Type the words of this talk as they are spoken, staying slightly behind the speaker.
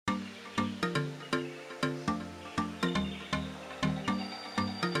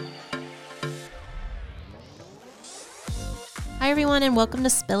everyone, and welcome to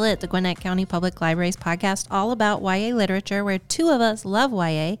Spill It, the Gwinnett County Public Library's podcast all about YA literature, where two of us love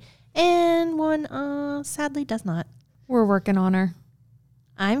YA and one sadly does not. We're working on her.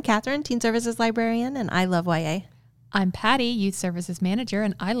 I'm Catherine, Teen Services Librarian, and I love YA. I'm Patty, Youth Services Manager,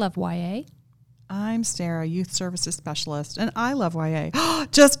 and I love YA. I'm Sarah, Youth Services Specialist, and I love YA.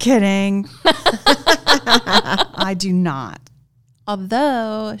 Just kidding. I do not.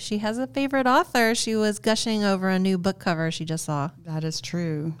 Although she has a favorite author, she was gushing over a new book cover she just saw. That is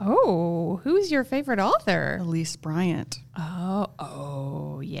true. Oh, who's your favorite author? Elise Bryant.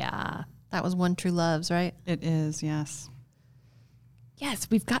 Oh, yeah. That was One True Loves, right? It is, yes. Yes,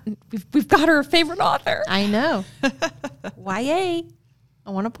 we've got her favorite author. I know. YA.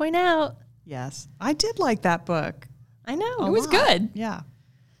 I want to point out. Yes. I did like that book. I know. It was good. Yeah.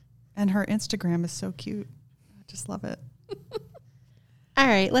 And her Instagram is so cute. I just love it. All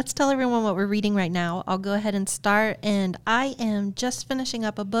right, let's tell everyone what we're reading right now. I'll go ahead and start, and I am just finishing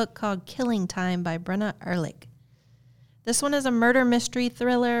up a book called Killing Time by Brenna Ehrlich. This one is a murder mystery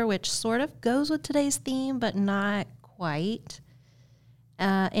thriller, which sort of goes with today's theme, but not quite.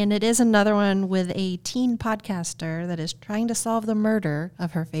 And it is another one with a teen podcaster that is trying to solve the murder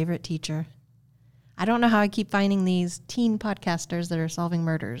of her favorite teacher. I don't know how I keep finding these teen podcasters that are solving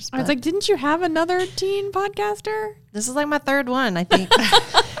murders. I was like, didn't you have another teen podcaster? This is like my third one, I think,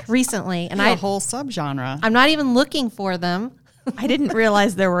 recently. And a whole subgenre. I'm not even looking for them. I didn't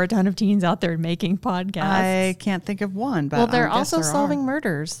realize there were a ton of teens out there making podcasts. I can't think of one, but well, they're I guess also there solving are.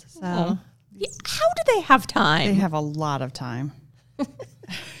 murders. So Yeah, how do they have time? They have a lot of time.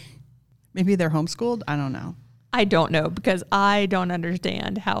 Maybe they're homeschooled. I don't know. I don't know, because I don't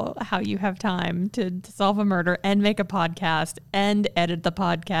understand how you have time to solve a murder and make a podcast and edit the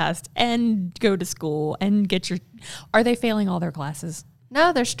podcast and go to school and get your... Are they failing all their classes?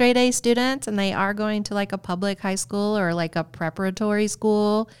 no, they're straight A students, and they are going to like a public high school or like a preparatory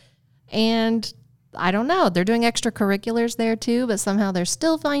school. And I don't know, they're doing extracurriculars there too, but somehow they're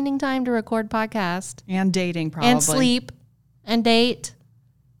still finding time to record podcast And dating, probably. and sleep and date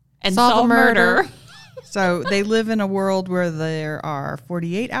And solve a murder. So they live in a world where there are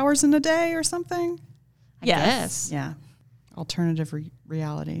 48 hours in a day or something? I Yes. guess. Yeah. Alternative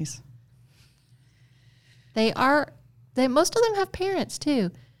realities. Most of them have parents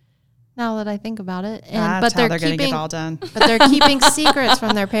too, now that I think about it. And That's but how they're going to keeping get all done. but they're keeping secrets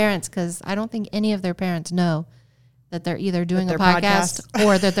from their parents, because I don't think any of their parents know that they're either doing a they're podcast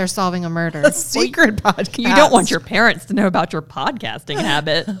or that they're solving a murder. Secret podcast. You don't want your parents to know about your podcasting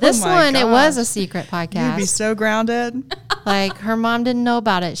habit. This my one, it was gosh. a secret You'd be podcast. so grounded. Like her mom didn't know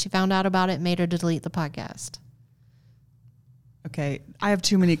about it. She found out about it, made her delete the podcast. Okay, I have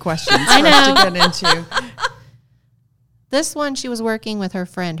too many questions for I us know. to get into. This one, she was working with her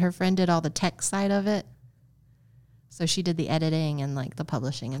friend. Her friend did all the tech side of it. So she did the editing and like the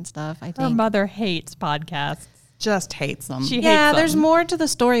publishing and stuff, I Her think. mother hates podcasts. Just hates them. She Yeah, hates there's them. more to the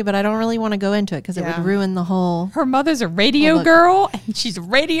story, but I don't really want to go into it because it Yeah. would ruin the whole. Her mother's a radio Well, look. girl, and she's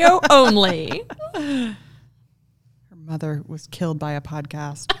radio only. Her mother was killed by a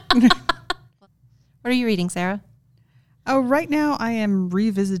podcast. What are you reading, Sarah? Oh, right now I am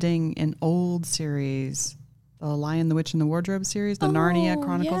revisiting an old series, the Lion, the Witch, and the Wardrobe series, the Narnia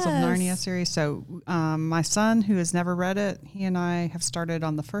Chronicles of Narnia yes. series. So my son, who has never read it, he and I have started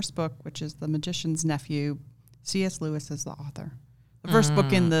on the first book, which is The Magician's Nephew. C.S. Lewis is the author. The first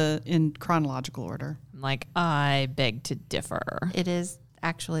book in chronological order. Like, I beg to differ. It is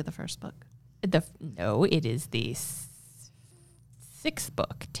actually the first book. No, it is the sixth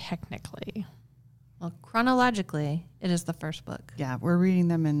book, technically. Well, chronologically, it is the first book. Yeah, we're reading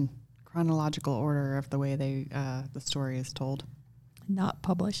them in chronological order of the way the story is told, Not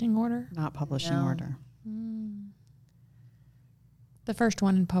publishing order. not publishing No. order. The first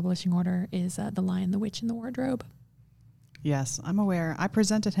one in publishing order is The Lion, the Witch, and the Wardrobe. Yes, I'm aware. I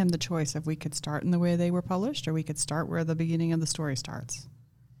presented him the choice if we could start in the way they were published or we could start where the beginning of the story starts.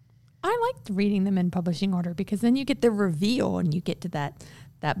 I liked reading them in publishing order because then you get the reveal and you get to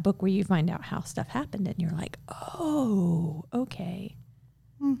that book where you find out how stuff happened and you're like, oh, okay.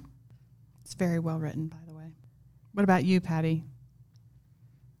 It's very well written, by the way. What about you, Patty?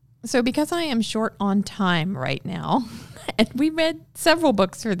 So because I am short on time right now, and we read several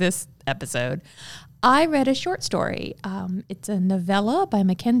books for this episode, I read a short story. It's a novella by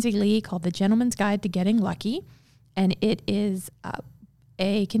Mackenzie Lee called The Gentleman's Guide to Getting Lucky, and it is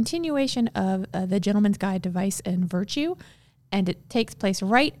a continuation of The Gentleman's Guide to Vice and Virtue, and it takes place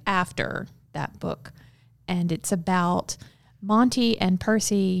right after that book, and it's about Monty and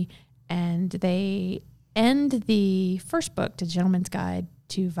Percy, and they end the first book, The Gentleman's Guide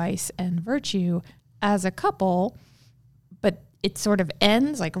to Vice and Virtue, as a couple, but it sort of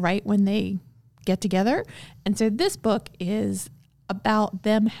ends like right when they get together. And so this book is about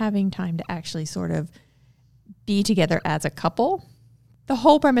them having time to actually sort of be together as a couple. The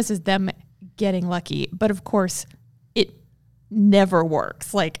whole premise is them getting lucky, but of course it never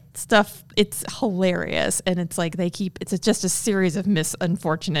works. Like stuff, it's hilarious. And it's like it's just a series of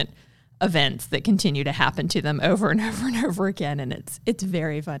unfortunate events that continue to happen to them over and over and over again. And it's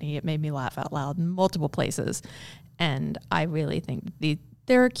very funny. It made me laugh out loud in multiple places. And I really think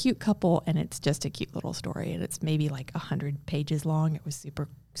they're a cute couple, and it's just a cute little story. And it's maybe like 100 pages long. It was super,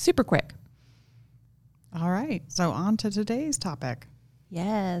 super quick. All right. So on to today's topic.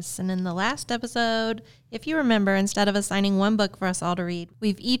 Yes, and in the last episode, if you remember, instead of assigning one book for us all to read,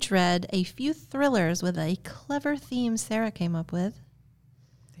 we've each read a few thrillers with a clever theme Sarah came up with.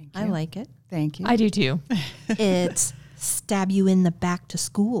 Thank you. I like it. Thank you. I do too. It's Stab You in the Back to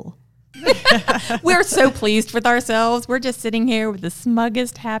School. We're so pleased with ourselves. We're just sitting here with the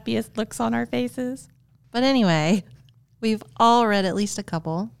smuggest, happiest looks on our faces. But anyway, we've all read at least a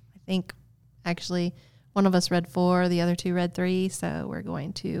couple. I think actually one of us read 4, the other 2 read 3, so we're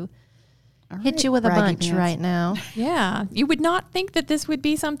going to hit you with a bunch right now. Yeah. You would not think that this would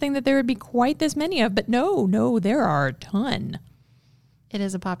be something that there would be quite this many of, but no, there are a ton. It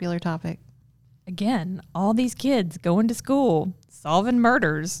is a popular topic. Again, all these kids going to school, solving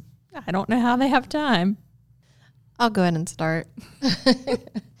murders. I don't know how they have time. I'll go ahead and start.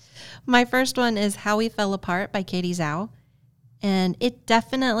 My first one is How We Fell Apart by Katie Zhao. And it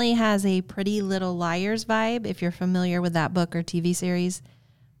definitely has a Pretty Little Liars vibe if you're familiar with that book or TV series.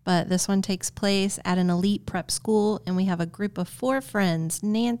 But this one takes place at an elite prep school, and we have a group of 4 friends,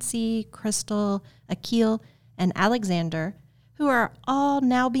 Nancy, Crystal, Akil, and Alexander, who are all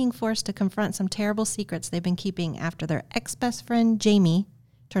now being forced to confront some terrible secrets they've been keeping after their ex-best friend, Jamie,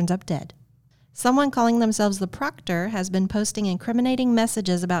 turns up dead. Someone calling themselves the Proctor has been posting incriminating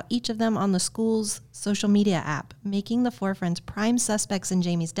messages about each of them on the school's social media app, making the 4 friends prime suspects in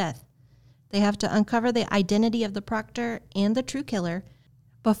Jamie's death. They have to uncover the identity of the Proctor and the true killer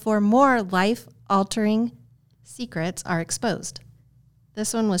before more life-altering secrets are exposed.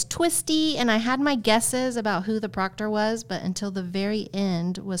 This one was twisty, and I had my guesses about who the Proctor was, but until the very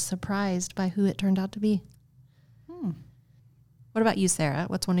end was surprised by who it turned out to be. What about you, Sarah?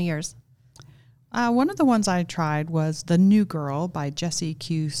 What's one of yours? One of the ones I tried was The New Girl by Jessie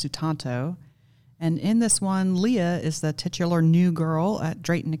Q. Sutanto. And in this one, Leah is the titular new girl at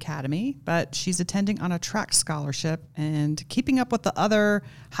Drayton Academy, but she's attending on a track scholarship, and keeping up with the other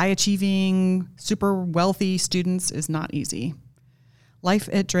high-achieving, super wealthy students is not easy. Life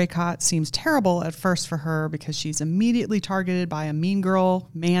at Draycott seems terrible at first for her because she's immediately targeted by a mean girl,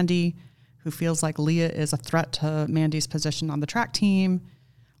 Mandy, who feels like Leah is a threat to Mandy's position on the track team.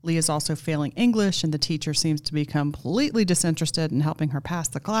 Leah's also failing English, and the teacher seems to be completely disinterested in helping her pass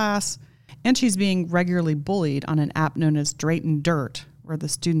the class. And she's being regularly bullied on an app known as Drayton Dirt, where the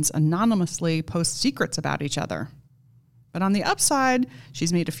students anonymously post secrets about each other. But on the upside,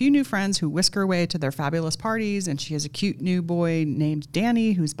 she's made a few new friends who whisk her way to their fabulous parties, and she has a cute new boy named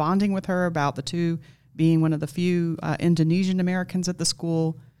Danny who's bonding with her about the two being one of the few Indonesian Americans at the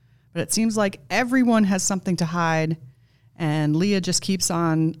school. But it seems like everyone has something to hide, and Leah just keeps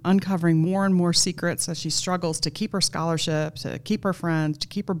on uncovering more and more secrets as she struggles to keep her scholarship, to keep her friends, to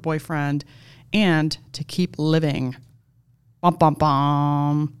keep her boyfriend, and to keep living. Bum, bum,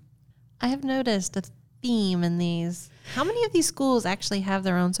 bum. I have noticed a theme in these. How many of these schools actually have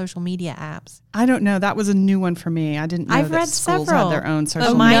their own social media apps? I don't know. That was a new one for me. I didn't know I've that read schools several. had their own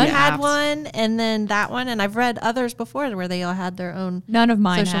social But media mine apps. had one, and then that one, and I've read others before where they all had their own None of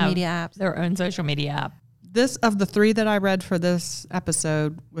mine social have media apps. their own social media app. This, of the 3 that I read for this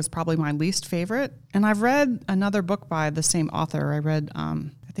episode, was probably my least favorite. And I've read another book by the same author. I read, I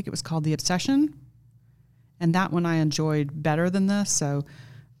think it was called The Obsession. And that one I enjoyed better than this.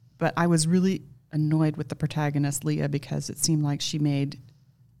 But I was really annoyed with the protagonist, Leah, because it seemed like she made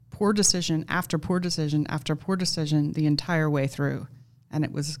poor decision after poor decision after poor decision the entire way through. And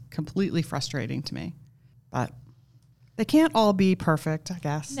it was completely frustrating to me. But they can't all be perfect, I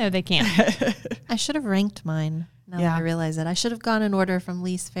guess. No, they can't. I should have ranked mine. Now that I realize it, I should have gone in order from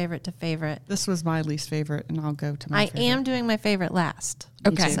least favorite to favorite. This was my least favorite, and I'll go to my favorite. I am doing my favorite last.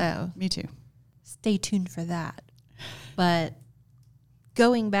 Okay. So Me too. stay tuned for that. But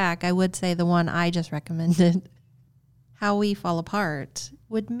going back, I would say the one I just recommended, How We Fall Apart,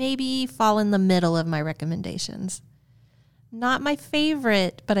 would maybe fall in the middle of my recommendations. Not my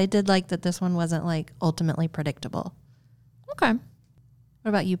favorite, but I did like that this one wasn't like ultimately predictable. Okay. What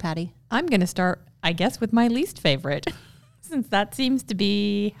about you, Patty? I'm going to start, I guess, with my least favorite, since that seems to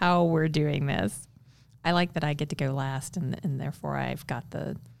be how we're doing this. I like that I get to go last, and therefore I've got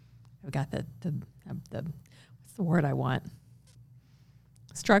the what's the word I want?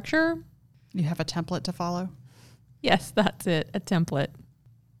 Structure? You have a template to follow? Yes, that's it, a template.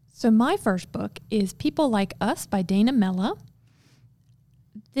 So my first book is People Like Us by Dana Mella.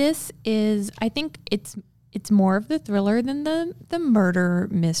 This is, I think it's more of the thriller than the murder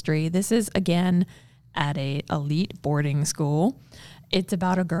mystery. This is, again, at a elite boarding school. It's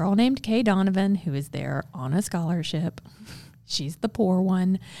about a girl named Kay Donovan who is there on a scholarship. She's the poor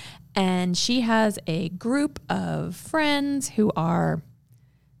one. And she has a group of friends who are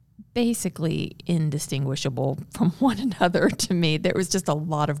basically indistinguishable from one another to me. There was just a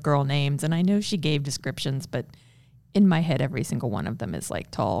lot of girl names, and I know she gave descriptions, but in my head, every single one of them is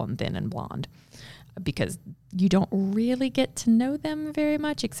like tall and thin and blonde, because you don't really get to know them very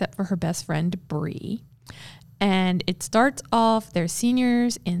much except for her best friend, Bree. And it starts off, they're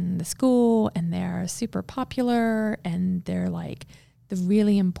seniors in the school, and they're super popular, and they're like the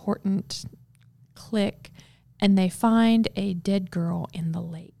really important clique, and they find a dead girl in the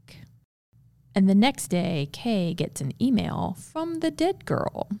lake. And the next day, Kay gets an email from the dead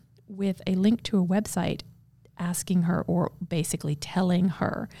girl with a link to a website asking her, or basically telling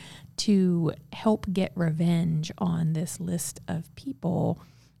her, to help get revenge on this list of people,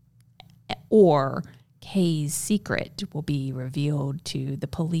 or Kay's secret will be revealed to the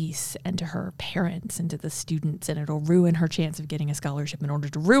police and to her parents and to the students, and it'll ruin her chance of getting a scholarship in order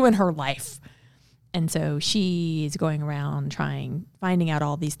to ruin her life. And so she is going around finding out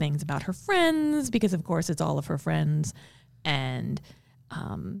all these things about her friends, because of course it's all of her friends, and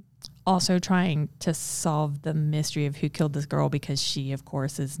also trying to solve the mystery of who killed this girl, because she, of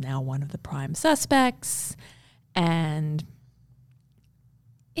course, is now one of the prime suspects. And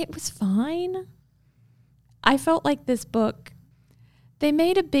it was fine. I felt like this book, they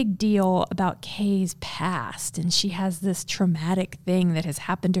made a big deal about Kay's past, and she has this traumatic thing that has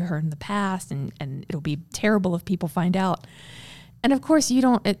happened to her in the past, and it'll be terrible if people find out. And of course,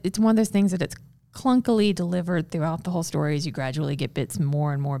 it's one of those things that it's clunkily delivered throughout the whole story as you gradually get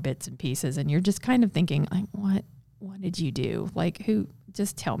more and more bits and pieces, and you're just kind of thinking, like, what did you do? Like,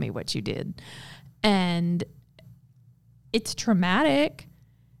 just tell me what you did. And it's traumatic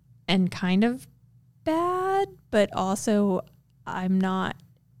and kind of bad, but also I'm not,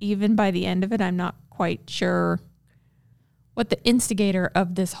 even by the end of it, I'm not quite sure what the instigator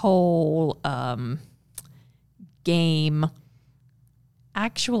of this whole game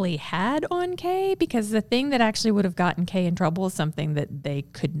actually had on Kay, because the thing that actually would have gotten Kay in trouble is something that they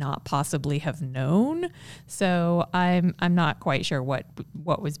could not possibly have known. So I'm not quite sure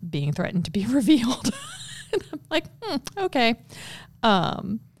what was being threatened to be revealed. And I'm like, okay.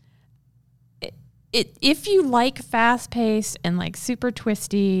 If you like fast-paced and like super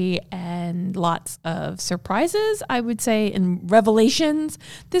twisty and lots of surprises, I would say, and revelations,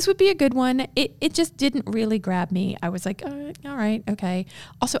 this would be a good one. It just didn't really grab me. I was like, all right, okay.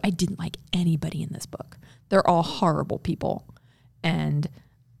 Also, I didn't like anybody in this book. They're all horrible people. And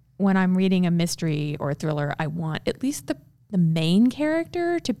when I'm reading a mystery or a thriller, I want at least the main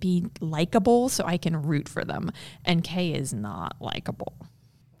character to be likable so I can root for them. And Kay is not likable.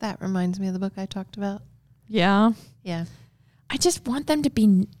 That reminds me of the book I talked about. Yeah. Yeah. I just want them to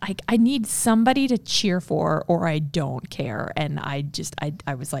be like, I need somebody to cheer for, or I don't care. And I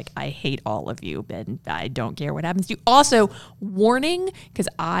was like, I hate all of you, and I don't care what happens to you. Also, warning, because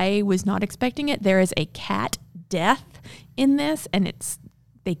I was not expecting it, there is a cat death in this, and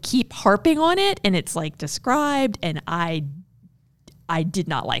they keep harping on it, and it's like described, and I did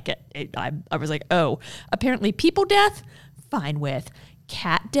not like it. I was like, oh, apparently people death, fine with.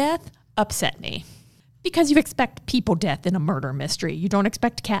 Cat death upset me, because you expect people death in a murder mystery. You don't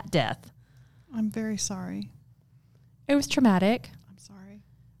expect cat death. I'm very sorry. It was traumatic. I'm sorry.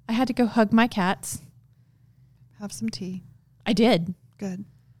 I had to go hug my cats. Have some tea. I did. Good.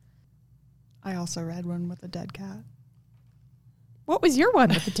 I also read one with a dead cat. What was your one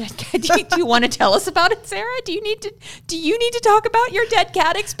with the dead cat? Do you want to tell us about it, Sarah? Do you need to talk about your dead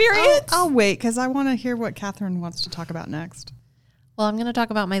cat experience? I'll wait, because I want to hear what Catherine wants to talk about next. Well, I'm going to talk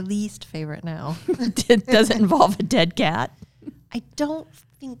about my least favorite now. Does it involve a dead cat? I don't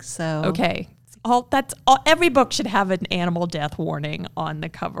think so. Okay. Every book should have an animal death warning on the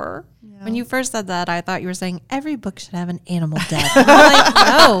cover. Yeah. When you first said that, I thought you were saying every book should have an animal death. I'm like,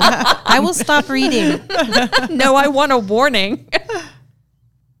 no, I will stop reading. No, I want a warning.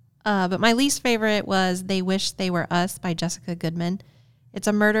 But my least favorite was They Wish They Were Us by Jessica Goodman. It's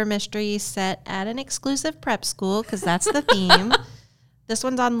a murder mystery set at an exclusive prep school, because that's the theme. This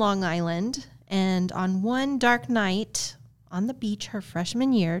one's on Long Island, and on one dark night On the beach her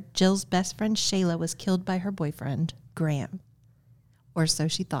freshman year, Jill's best friend Shayla was killed by her boyfriend, Graham. Or so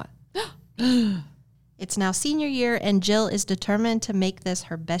she thought. It's now senior year, and Jill is determined to make this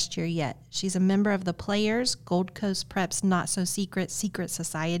her best year yet. She's a member of the Players, Gold Coast Prep's not-so-secret secret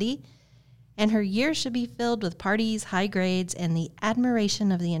society, and her year should be filled with parties, high grades, and the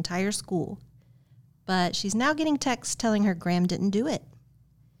admiration of the entire school. But she's now getting texts telling her Graham didn't do it.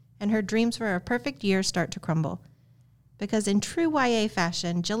 And her dreams for a perfect year start to crumble. Because in true YA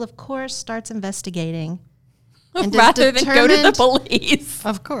fashion, Jill, of course, starts investigating. And rather than go to the police.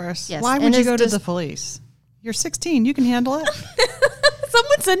 Of course. Yes, Why would you go to the police? You're 16. You can handle it.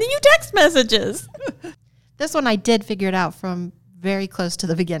 Someone's sending you text messages. This one I did figure it out from very close to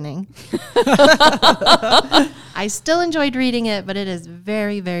the beginning. I still enjoyed reading it, but it is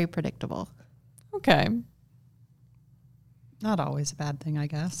very, very predictable. Okay. Not always a bad thing, I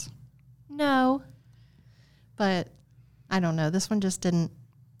guess. No. But I don't know. This one just didn't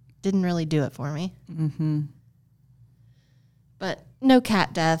really do it for me. Mm-hmm. But no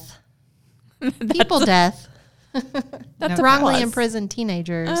cat death. People death. That's No Wrongly plus. imprisoned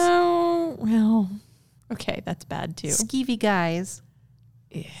teenagers. Oh, well. Okay, that's bad too. Skeevy guys.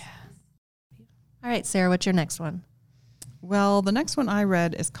 Yeah. All right, Sarah, what's your next one? Well, the next one I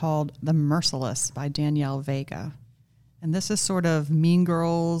read is called The Merciless by Danielle Vega. And this is sort of Mean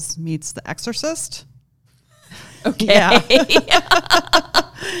Girls meets The Exorcist. Okay. Yeah.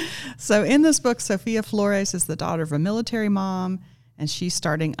 So in this book, Sofia Flores is the daughter of a military mom, and she's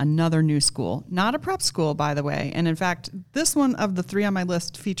starting another new school. Not a prep school, by the way. And in fact, this one of the three on my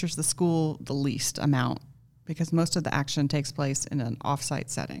list features the school the least amount because most of the action takes place in an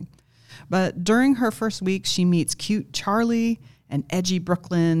off-site setting. But during her first week, she meets cute Charlie and edgy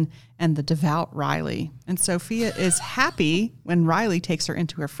Brooklyn and the devout Riley. And Sophia is happy when Riley takes her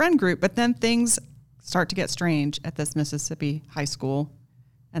into her friend group, but then things start to get strange at this Mississippi high school.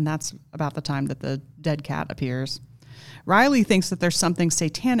 And that's about the time that the dead cat appears. Riley thinks that there's something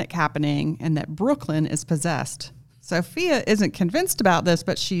satanic happening and that Brooklyn is possessed. Sophia isn't convinced about this,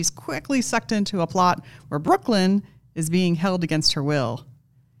 but she's quickly sucked into a plot where Brooklyn is being held against her will.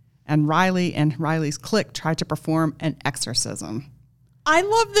 And Riley and Riley's clique try to perform an exorcism. I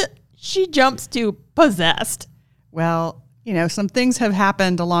love that she jumps to possessed. Well, you know, some things have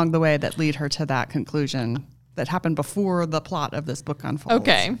happened along the way that lead her to that conclusion that happened before the plot of this book unfolds.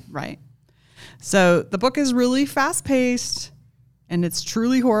 Okay. Right. So the book is really fast-paced, and it's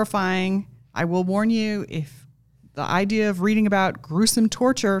truly horrifying. I will warn you, if the idea of reading about gruesome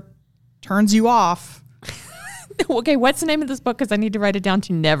torture turns you off, Okay, what's the name of this book? Because I need to write it down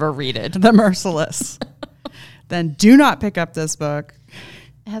to never read it. The Merciless, then do not pick up this book.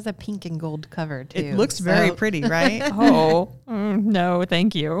 It has a pink and gold cover, too. It looks very pretty, right? Oh, no,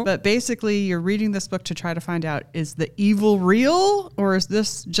 thank you. But basically, you're reading this book to try to find out, is the evil real, or is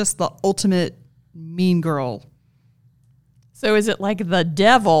this just the ultimate mean girl? So is it like the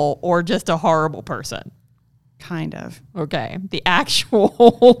devil or just a horrible person? Kind of. Okay, the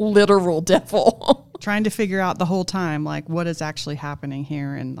actual literal devil. Trying to figure out the whole time, like, what is actually happening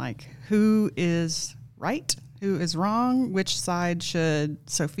here and, like, who is right, who is wrong, which side should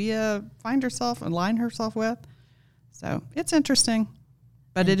Sophia find herself, align herself with. So it's interesting,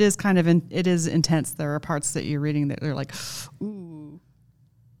 but it is kind of, it is intense. There are parts that you're reading that they're like, ooh,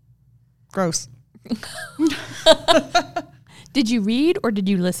 gross. Did you read or did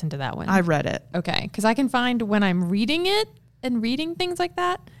you listen to that one? I read it. Okay, because I can find when I'm reading it and reading things like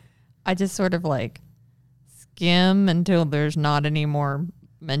that, I just sort of like skim until there's not any more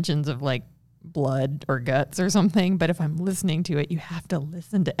mentions of like blood or guts or something. But if I'm listening to it, you have to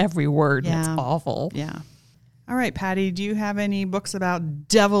listen to every word. And Yeah. it's awful. Yeah. All right, Patty, do you have any books about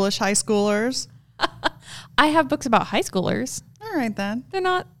devilish high schoolers? I have books about high schoolers. All right, then. They're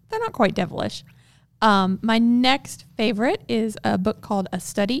not quite devilish. My next favorite is a book called A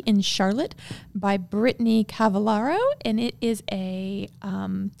Study in Charlotte by Brittany Cavallaro, and it is a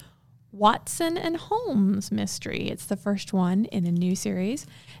Watson and Holmes mystery. It's the first one in a new series,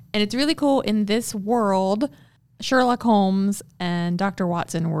 and it's really cool. In this world, Sherlock Holmes and Dr.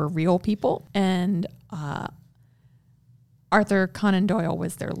 Watson were real people, and Arthur Conan Doyle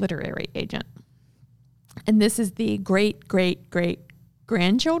was their literary agent. And this is the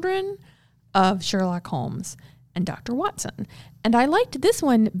great-great-great-grandchildren of Sherlock Holmes and Dr. Watson. And I liked this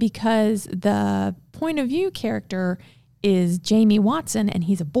one because the point of view character is Jamie Watson, and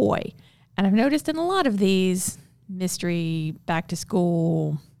he's a boy. And I've noticed in a lot of these mystery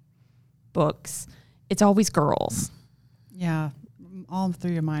back-to-school books, it's always girls. Yeah. All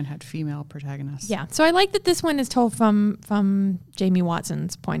three of mine had female protagonists. Yeah. So I like that this one is told from Jamie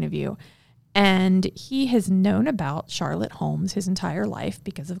Watson's point of view. And he has known about Charlotte Holmes his entire life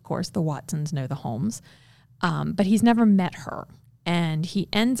because, of course, the Watsons know the Holmes. But he's never met her. And he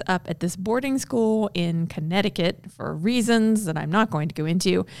ends up at this boarding school in Connecticut for reasons that I'm not going to go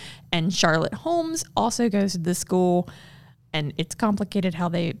into. And Charlotte Holmes also goes to this school, and it's complicated how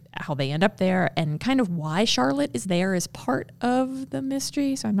they end up there, and kind of why Charlotte is there is part of the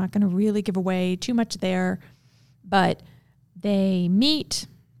mystery. So I'm not going to really give away too much there. But they meet,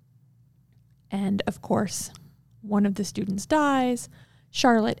 and of course, one of the students dies.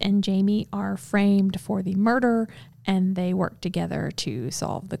 Charlotte and Jamie are framed for the murder, and they work together to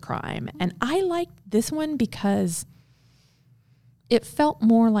solve the crime. And I liked this one because it felt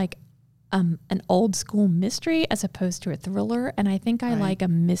more like an old school mystery as opposed to a thriller. And I think I like a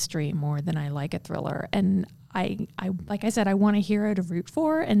mystery more than I like a thriller. And I like I said, I want a hero to root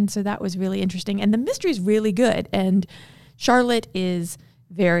for. And so that was really interesting. And the mystery is really good. And Charlotte is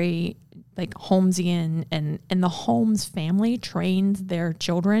very like Holmesian, and the Holmes family trains their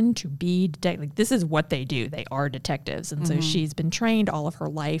children to be detectives. Like, this is what they do. They are detectives. And so she's been trained all of her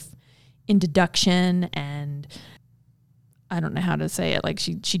life in deduction, and I don't know how to say it. Like,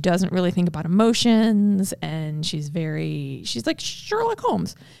 she doesn't really think about emotions, and she's like Sherlock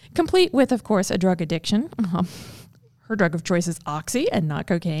Holmes, complete with, of course, a drug addiction. Her drug of choice is Oxy and not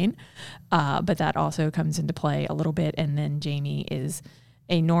cocaine. But that also comes into play a little bit. And then Jamie is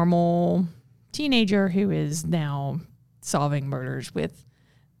a normal teenager who is now solving murders with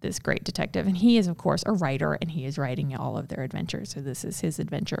this great detective. And he is, of course, a writer, and he is writing all of their adventures. So this is his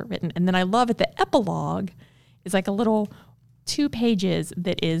adventure written. And then I love it. The epilogue is like a little 2 pages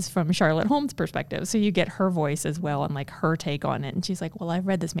that is from Charlotte Holmes' perspective. So you get her voice as well and like her take on it. And she's like, well, I've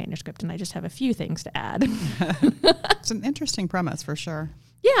read this manuscript and I just have a few things to add. It's an interesting premise for sure.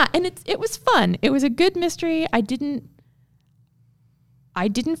 Yeah. And it was fun. It was a good mystery. I didn't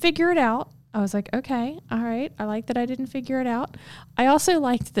figure it out. I was like, okay, all right. I like that I didn't figure it out. I also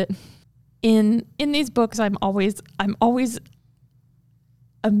liked that in these books, I'm always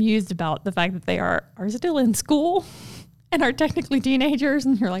amused about the fact that they are still in school and are technically teenagers.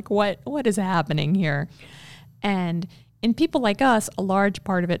 And you're like, what is happening here? And in People Like Us, a large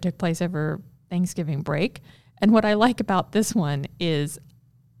part of it took place over Thanksgiving break. And what I like about this one is,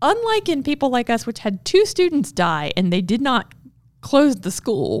 unlike in People Like Us, which had 2 students die and they did not close the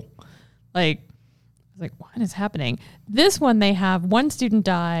school, like, I was like, what is happening? This one, they have 1 student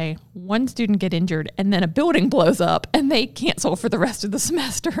die, 1 student get injured, and then a building blows up and they cancel for the rest of the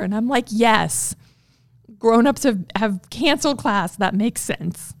semester. And I'm like, yes, grown-ups have canceled class. That makes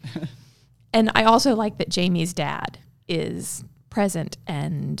sense. And I also like that Jamie's dad is present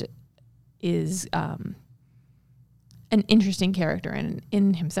and is an interesting character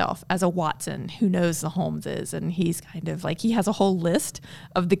in himself as a Watson who knows the Holmeses. And he's kind of like, he has a whole list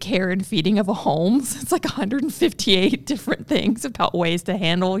of the care and feeding of a Holmes. It's like 158 different things about ways to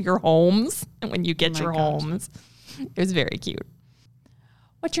handle your Holmes and when you get your Holmes. It was very cute.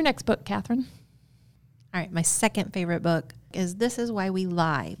 What's your next book, Catherine? All right, my second favorite book is This Is Why We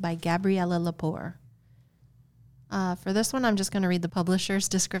Lie by Gabriella Lepore. For this one, I'm just going to read the publisher's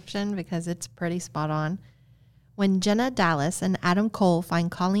description because it's pretty spot on. When Jenna Dallas and Adam Cole find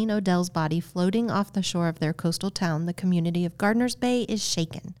Colleen Odell's body floating off the shore of their coastal town, the community of Gardner's Bay is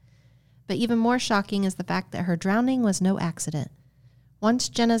shaken. But even more shocking is the fact that her drowning was no accident. Once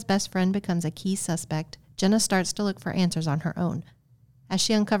Jenna's best friend becomes a key suspect, Jenna starts to look for answers on her own. As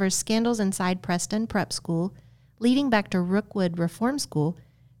she uncovers scandals inside Preston Prep School, leading back to Rookwood Reform School,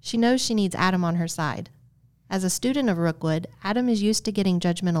 she knows she needs Adam on her side. As a student of Rookwood, Adam is used to getting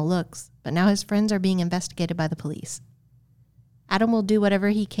judgmental looks, but now his friends are being investigated by the police. Adam will do whatever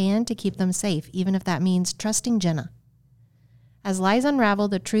he can to keep them safe, even if that means trusting Jenna. As lies unravel,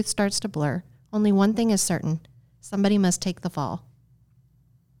 the truth starts to blur. Only one thing is certain. Somebody must take the fall.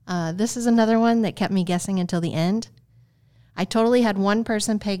 This is another one that kept me guessing until the end. I totally had one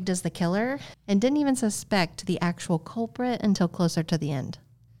person pegged as the killer and didn't even suspect the actual culprit until closer to the end.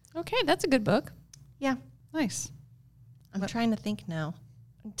 Okay, that's a good book. Yeah. Nice. I'm trying to think now.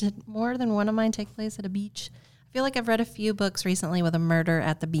 Did more than one of mine take place at a beach? I feel like I've read a few books recently with a murder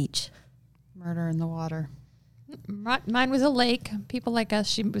at the beach. Murder in the water. Mine was a lake. People Like Us,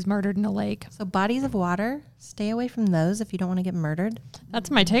 she was murdered in a lake. So bodies of water, stay away from those if you don't want to get murdered.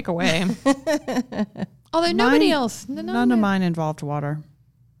 That's my takeaway. Although nobody else. None of mine involved water.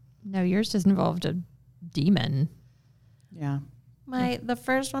 No, yours just involved a demon. Yeah. The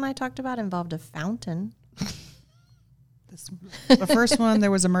first one I talked about involved a fountain. The first one,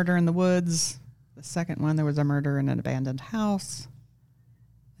 there was a murder in the woods. The second one, there was a murder in an abandoned house.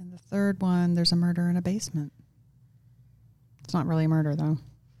 And the third one, there's a murder in a basement. It's not really a murder, though.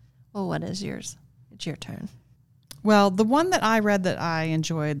 Well, what is yours? It's your turn. Well, the one that I read that I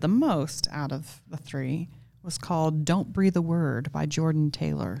enjoyed the most out of the three was called Don't Breathe a Word by Jordan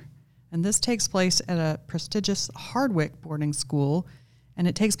Taylor. And this takes place at a prestigious Hardwick boarding school. And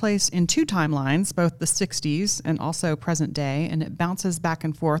it takes place in two timelines, both the 60s and also present day. And it bounces back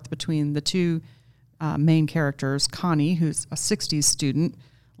and forth between the two main characters, Connie, who's a 60s student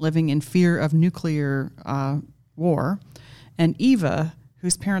living in fear of nuclear war, and Eva,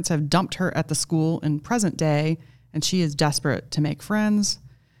 whose parents have dumped her at the school in present day, and she is desperate to make friends.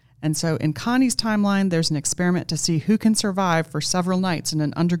 And so in Connie's timeline, there's an experiment to see who can survive for several nights in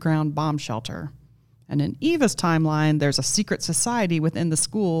an underground bomb shelter. And in Eva's timeline, there's a secret society within the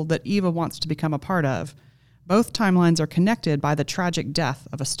school that Eva wants to become a part of. Both timelines are connected by the tragic death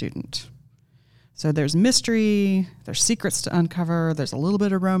of a student. So there's mystery, there's secrets to uncover, there's a little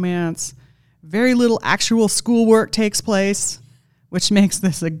bit of romance, very little actual schoolwork takes place, which makes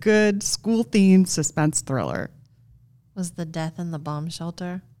this a good school-themed suspense thriller. Was the death in the bomb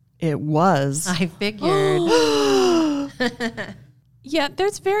shelter? It was. I figured. Yeah,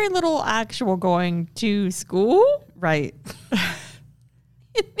 there's very little actual going to school Right.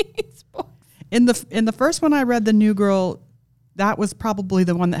 in these books. In the first one I read, The New Girl, that was probably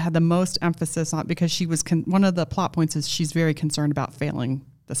the one that had the most emphasis on it because she was one of the plot points is she's very concerned about failing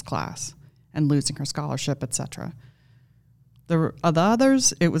this class and losing her scholarship, etc. The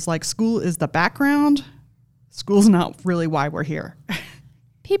others, it was like school is the background. School's not really why we're here.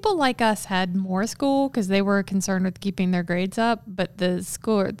 People like us had more school because they were concerned with keeping their grades up, but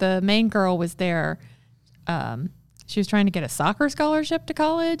the main girl was there. She was trying to get a soccer scholarship to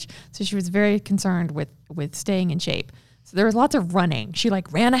college, so she was very concerned with staying in shape. So there was lots of running. She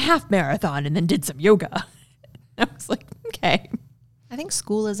ran a half marathon and then did some yoga. I was like, okay. I think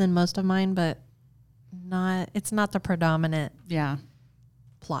school is in most of mine, but it's not the predominant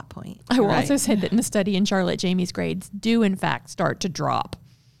plot point. I will also say that in the study in Charlotte, Jamie's grades do in fact start to drop,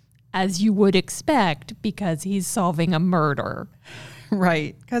 as you would expect, because he's solving a murder.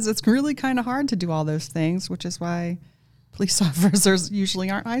 Right. Because it's really kind of hard to do all those things, which is why police officers usually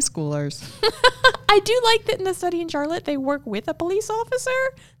aren't high schoolers. I do like that in the study in Charlotte, they work with a police officer.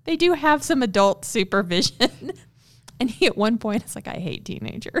 They do have some adult supervision. And he at one point is like, I hate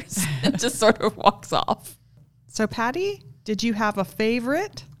teenagers. And just sort of walks off. So, Patty, did you have a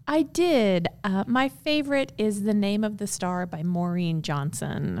favorite? I did. My favorite is The Name of the Star by Maureen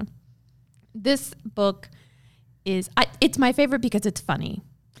Johnson. This book it's my favorite because it's funny.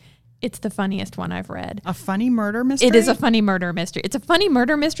 It's the funniest one I've read. A funny murder mystery? It is a funny murder mystery. It's a funny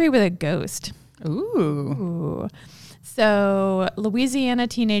murder mystery with a ghost. Ooh. So Louisiana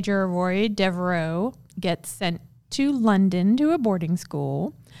teenager Rory Devereaux gets sent to London to a boarding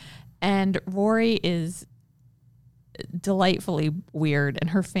school, and Rory is delightfully weird and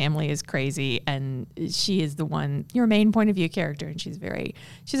her family is crazy, and she is your main point of view character, and she's a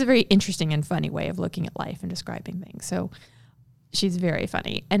very interesting and funny way of looking at life and describing things. So she's very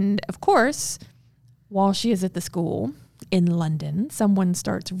funny. And of course, while she is at the school in London, someone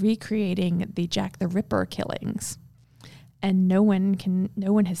starts recreating the Jack the Ripper killings, and no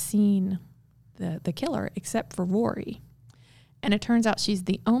one has seen the killer except for Rory. And it turns out she's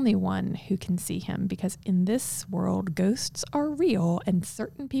the only one who can see him, because in this world, ghosts are real and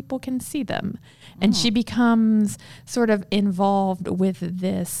certain people can see them. And she becomes sort of involved with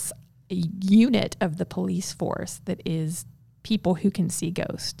this unit of the police force that is people who can see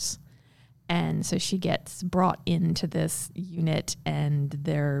ghosts. And so she gets brought into this unit, and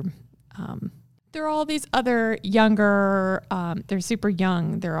there are all these other younger, they're super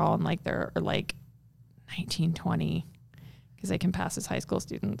young. They're all in they're 19, 20. Because they can pass as high school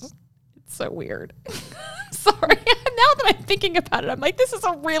students. It's so weird. Sorry. Now that I'm thinking about it, I'm like, this is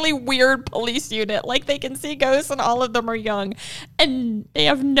a really weird police unit. They can see ghosts and all of them are young. And they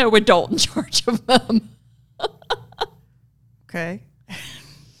have no adult in charge of them. Okay.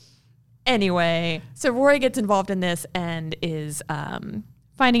 Anyway, so Rory gets involved in this and is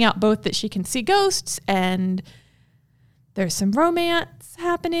finding out both that she can see ghosts, and there's some romance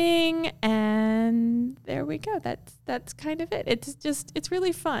happening, and there we go. That's kind of it. It's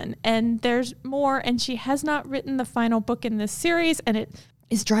really fun. And there's more, and she has not written the final book in this series, and it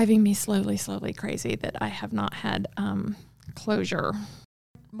is driving me slowly crazy that I have not had closure.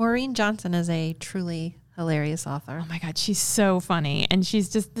 Maureen Johnson is a truly hilarious author. Oh my God, she's so funny. And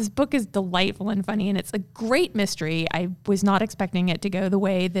this book is delightful and funny, and it's a great mystery. I was not expecting it to go the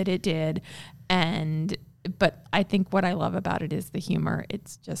way that it did. But I think what I love about it is the humor.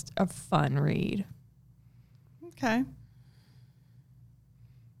 It's just a fun read. Okay.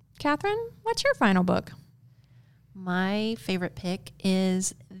 Catherine, what's your final book? My favorite pick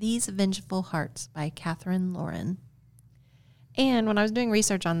is These Vengeful Hearts by Catherine Lauren. And when I was doing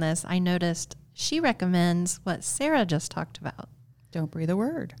research on this, I noticed she recommends what Sarah just talked about. Don't breathe a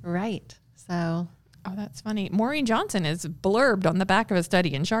word. Right. So Oh, that's funny. Maureen Johnson is blurbed on the back of a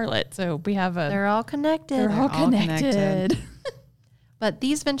study in Charlotte. So we have a... they're all connected. They're all connected. But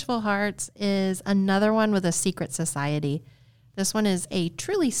These Vengeful Hearts is another one with a secret society. This one is a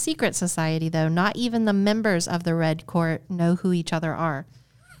truly secret society, though. Not even the members of the Red Court know who each other are.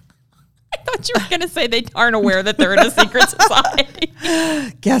 I thought you were going to say they aren't aware that they're in a secret society.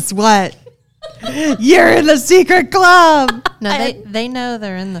 Guess what? You're in the secret club. No, they know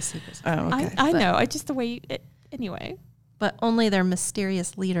they're in the secret society. Oh, okay. I know. I just the way... anyway. But only their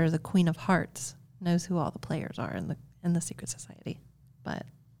mysterious leader, the Queen of Hearts, knows who all the players are in the secret society. But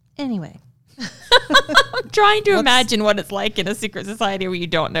anyway... I'm trying to imagine what it's like in a secret society where you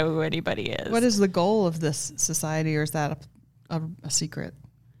don't know who anybody is. What is the goal of this society, or is that a secret?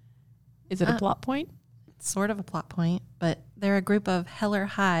 Is it a plot point? It's sort of a plot point, but they're a group of Heller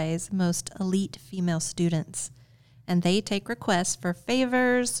High's most elite female students, and they take requests for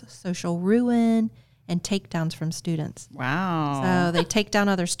favors, social ruin, and takedowns from students. Wow. So they take down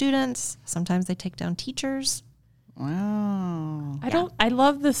other students. Sometimes they take down teachers. Wow. I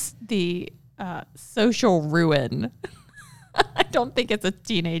love this, the social ruin. I don't think as a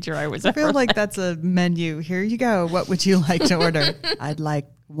teenager I was I ever feel like that's a menu. Here you go. What would you like to order? I'd like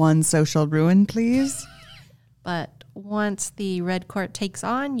one social ruin, please. But once the Red Court takes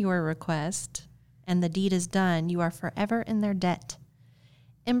on your request and the deed is done, you are forever in their debt.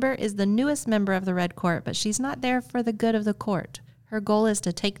 Ember is the newest member of the Red Court, but she's not there for the good of the court. Her goal is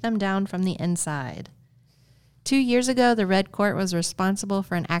to take them down from the inside. 2 years ago, the Red Court was responsible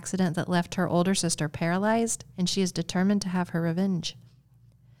for an accident that left her older sister paralyzed, and she is determined to have her revenge.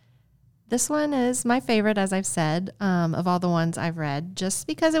 This one is my favorite, as I've said, of all the ones I've read, just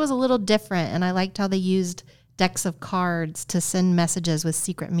because it was a little different, and I liked how they used decks of cards to send messages with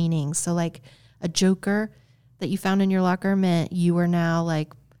secret meanings. So like a joker that you found in your locker meant you were now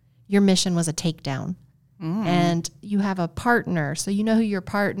like, your mission was a takedown. And you have a partner, so you know who your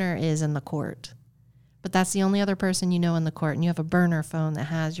partner is in the court. But that's the only other person you know in the court. And you have a burner phone that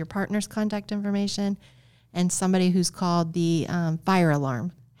has your partner's contact information and somebody who's called the fire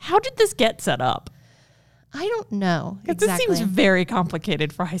alarm. How did this get set up? I don't know Because exactly. this seems very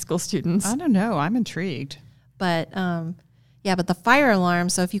complicated for high school students. I don't know. I'm intrigued. But but the fire alarm,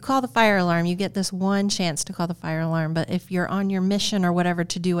 so if you call the fire alarm, you get this one chance to call the fire alarm. But if you're on your mission or whatever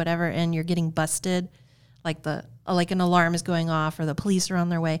to do whatever and you're getting busted, like an alarm is going off or the police are on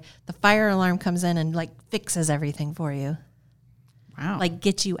their way, the fire alarm comes in and like fixes everything for you. Wow. Like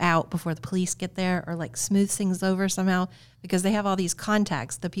gets you out before the police get there or like smooths things over somehow because they have all these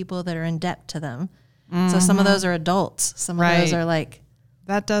contacts, the people that are in debt to them. So some of those are adults. Some of those are like...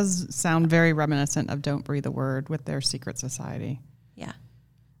 That does sound very reminiscent of Don't Breathe a Word with their secret society. Yeah.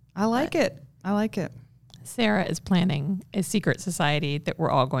 I like it. I like it. Sarah is planning a secret society that we're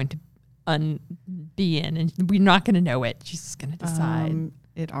all going to be in, and we're not going to know it. She's just going to decide.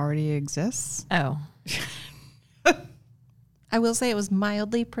 It already exists. Oh. I will say it was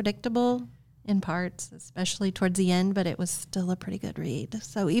mildly predictable in parts, especially towards the end, but it was still a pretty good read.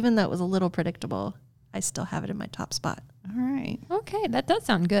 So even though it was a little predictable, I still have it in my top spot. All right. Okay, that does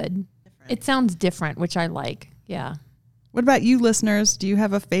sound good. It sounds different, which I like. Yeah. What about you, listeners? Do you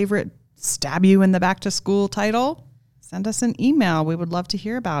have a favorite stab you in the back to school title? Send us an email. We would love to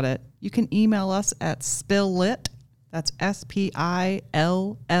hear about it. You can email us at spillit, that's SPILLLIT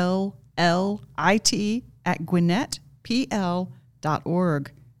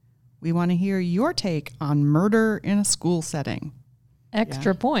 @gwinnetpl.org. We want to hear your take on murder in a school setting.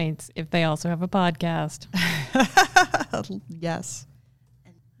 Extra points if they also have a podcast. Yes.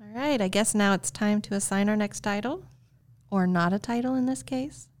 All right, I guess now it's time to assign our next title, or not a title in this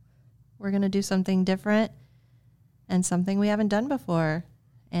case. We're going to do something different and something we haven't done before.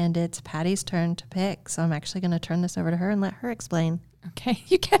 And it's Patty's turn to pick. So I'm actually going to turn this over to her and let her explain. Okay.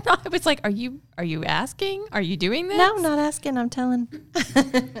 You cannot. I was like, are you asking? Are you doing this? No, not asking. I'm telling.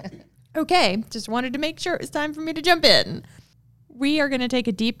 Okay. Just wanted to make sure it was time for me to jump in. We are going to take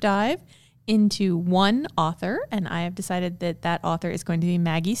a deep dive into one author, and I have decided that author is going to be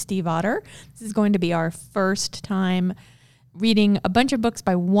Maggie Stiefvater. This is going to be our first time reading a bunch of books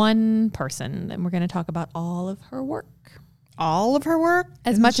by one person, and we're going to talk about all of her work. All of her work?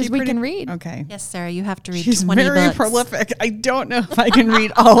 As Isn't much she as we can read. Okay. Yes, Sarah, you have to read She's 20 very books. prolific. I don't know if I can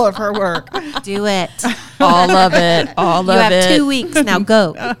read all of her work. Do it. All of it. All You of have it. 2 weeks. Now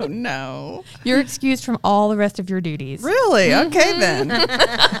go. Oh, no. You're excused from all the rest of your duties. Really? Okay, then.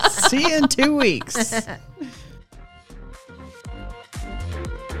 See you in 2 weeks.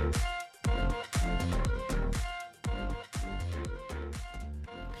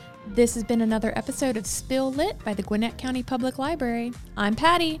 This has been another episode of Spill Lit by the Gwinnett County Public Library. I'm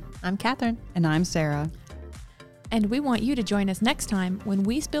Patty. I'm Catherine. And I'm Sarah. And we want you to join us next time when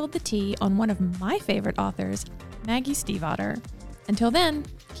we spill the tea on one of my favorite authors, Maggie Stiefvater. Until then,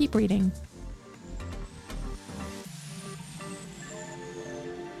 keep reading.